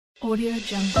Audio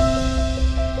Jungle.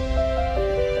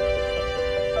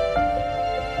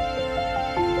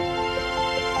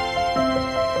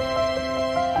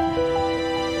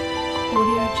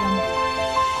 Audio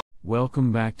Jungle.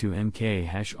 Welcome back to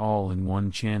MK All-in-One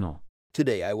channel.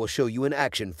 Today I will show you an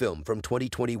action film from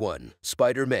 2021,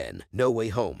 Spider-Man: No Way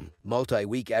Home.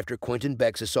 Multi-week after Quentin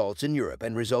Beck's assaults in Europe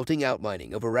and resulting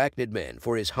outlining of Arachnid Man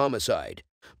for his homicide,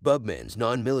 Bugman's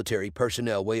non-military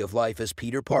personnel way of life as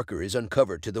Peter Parker is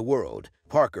uncovered to the world.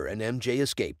 Parker and MJ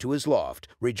escape to his loft,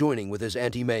 rejoining with his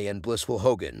Auntie May and Blissful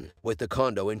Hogan, with the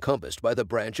condo encompassed by the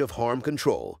branch of Harm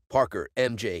Control. Parker,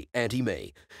 MJ, Auntie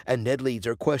May, and Ned Leeds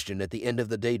are questioned at the end of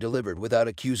the day, delivered without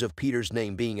accuse of Peter's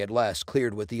name being at last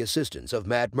cleared with the assistance of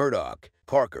Matt Murdock.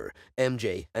 Parker,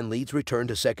 MJ, and Leeds return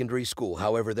to secondary school,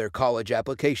 however their college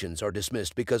applications are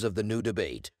dismissed because of the new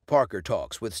debate. Parker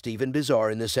talks with Stephen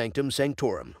Bizarre in the Sanctum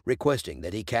Sanctorum, requesting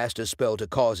that he cast a spell to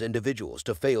cause individuals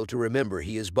to fail to remember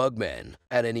he is Bugman.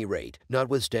 At any rate,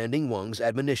 notwithstanding Wong's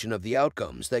admonition of the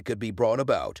outcomes that could be brought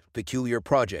about, Peculiar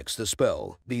projects the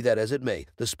spell. Be that as it may,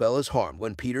 the spell is harmed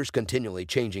when Peter's continually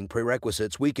changing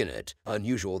prerequisites weaken it.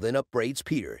 Unusual then upbraids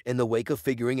Peter in the wake of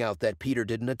figuring out that Peter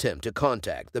didn't attempt to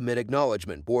contact the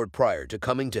mid-acknowledgement board prior to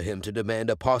coming to him to demand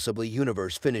a possibly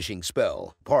universe-finishing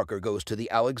spell. Parker goes to the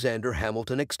Alexander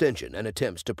Hamilton extension and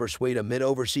attempts to persuade a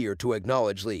mid-overseer to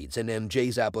acknowledge Leeds and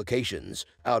MJ's applications.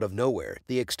 Out of nowhere,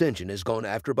 the extension is gone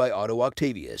after by Otto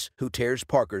Octavius, who tears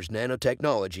Parker's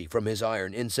nanotechnology from his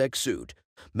iron insect suit,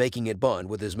 making it bond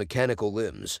with his mechanical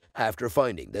limbs. After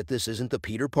finding that this isn't the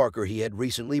Peter Parker he had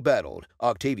recently battled,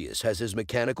 Octavius has his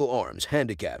mechanical arms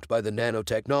handicapped by the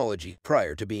nanotechnology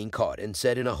prior to being caught and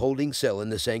set in a holding cell in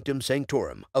the Sanctum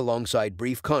Sanctorum, alongside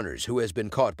Brief Connors, who has been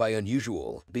caught by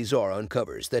Unusual. Bizarre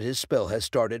uncovers that his spell has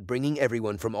started bringing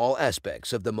everyone from all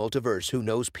aspects of the multiverse who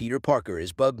knows Peter Parker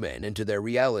is Bugman into their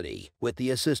reality. With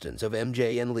the assistance of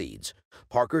MJ and Leeds,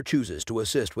 Parker chooses to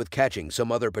assist with catching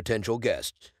some other potential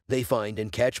guests. They find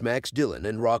and catch Max Dillon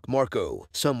and Rock Marco.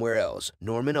 Somewhere else,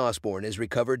 Norman Osborn is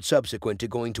recovered subsequent to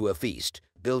going to a feast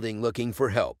building looking for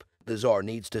help. Bizarre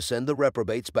needs to send the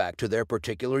reprobates back to their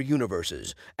particular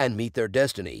universes and meet their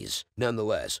destinies.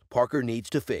 Nonetheless, Parker needs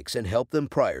to fix and help them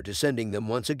prior to sending them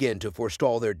once again to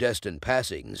forestall their destined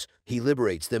passings. He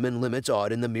liberates them and limits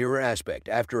Odd in the mirror aspect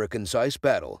after a concise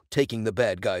battle, taking the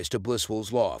bad guys to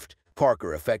Blissful's loft.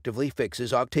 Parker effectively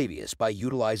fixes Octavius by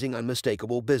utilizing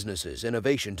unmistakable business's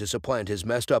innovation to supplant his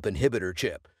messed-up inhibitor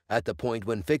chip. At the point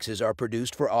when fixes are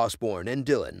produced for Osborn and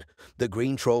Dillon, the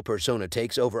Green Troll persona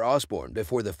takes over Osborn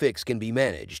before the fix can be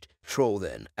managed. Troll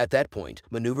then, at that point,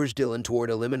 maneuvers Dillon toward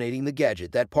eliminating the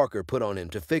gadget that Parker put on him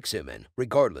to fix him, and,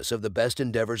 regardless of the best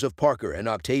endeavors of Parker and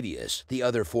Octavius, the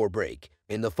other four break.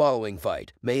 In the following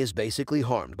fight, May is basically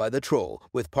harmed by the Troll,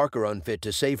 with Parker unfit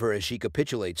to save her as she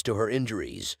capitulates to her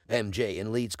injuries. MJ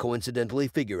and Leeds coincidentally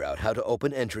figure out how to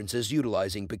open entrances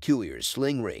utilizing Peculiar's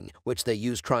sling ring, which they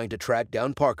use trying to track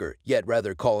down Parker, yet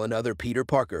rather call another Peter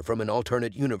Parker from an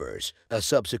alternate universe. A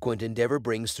subsequent endeavor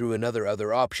brings through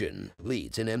another option.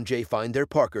 Leeds and MJ find their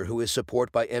Parker, who is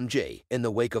support by MJ, in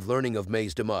the wake of learning of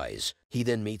May's demise. He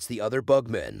then meets the other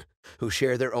Bugmen, who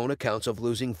share their own accounts of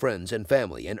losing friends and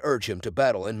family and urge him to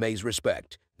battle in May's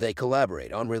respect. They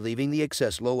collaborate on relieving the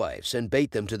excess lowlifes and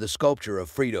bait them to the sculpture of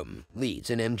freedom.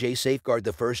 Leeds and MJ safeguard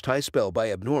the first high spell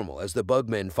by Abnormal as the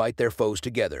Bugmen fight their foes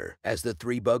together. As the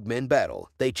three Bugmen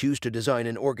battle, they choose to design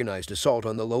an organized assault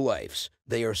on the lowlifes.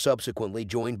 They are subsequently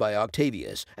joined by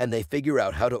Octavius, and they figure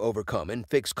out how to overcome and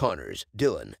fix Connors,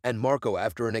 Dillon, and Marco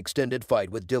after an extended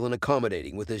fight, with Dillon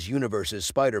accommodating with his universe's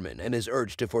Spider-Man and his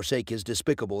urge to forsake his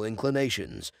despicable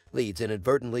inclinations. Leeds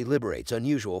inadvertently liberates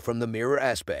Unusual from the mirror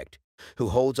aspect, who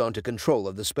holds on to control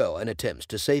of the spell and attempts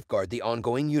to safeguard the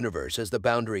ongoing universe as the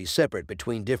boundaries separate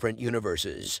between different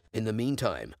universes. In the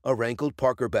meantime, a rankled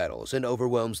Parker battles and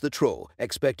overwhelms the Troll,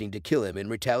 expecting to kill him in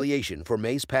retaliation for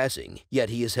May's passing, yet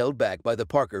he is held back by the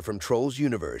Parker from Troll's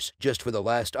universe, just for the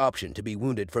last option to be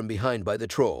wounded from behind by the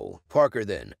Troll. Parker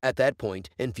then, at that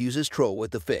point, infuses Troll with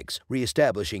the fix,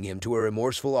 re-establishing him to a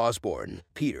remorseful Osborn.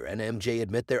 Peter and MJ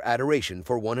admit their adoration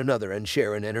for one another and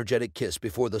share an energetic kiss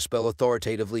before the spell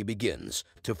authoritatively begins.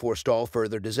 To forestall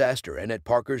further disaster, and at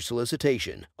Parker's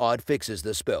solicitation, Odd fixes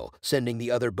the spell, sending the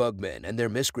other Bugmen and their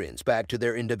miscreants back to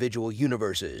their individual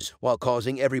universes, while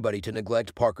causing everybody to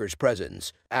neglect Parker's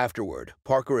presence. Afterward,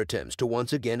 Parker attempts to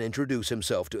once again introduce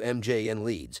himself to MJ and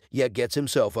Leeds, yet gets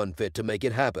himself unfit to make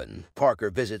it happen. Parker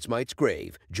visits Might's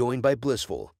grave, joined by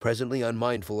Blissful, presently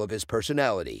unmindful of his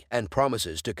personality, and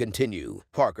promises to continue.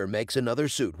 Parker makes another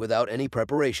suit without any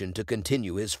preparation to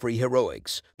continue his free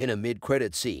heroics. In a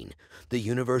mid-credit scene, the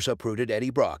universe-uprooted Eddie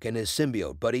Brock and his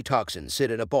symbiote Buddy Toxin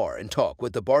sit in a bar and talk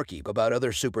with the barkeep about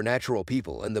other supernatural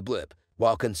people and the blip.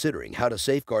 While considering how to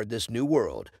safeguard this new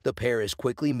world, the pair is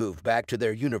quickly moved back to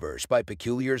their universe by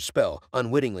Peculiar's spell,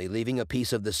 unwittingly leaving a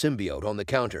piece of the symbiote on the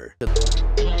counter.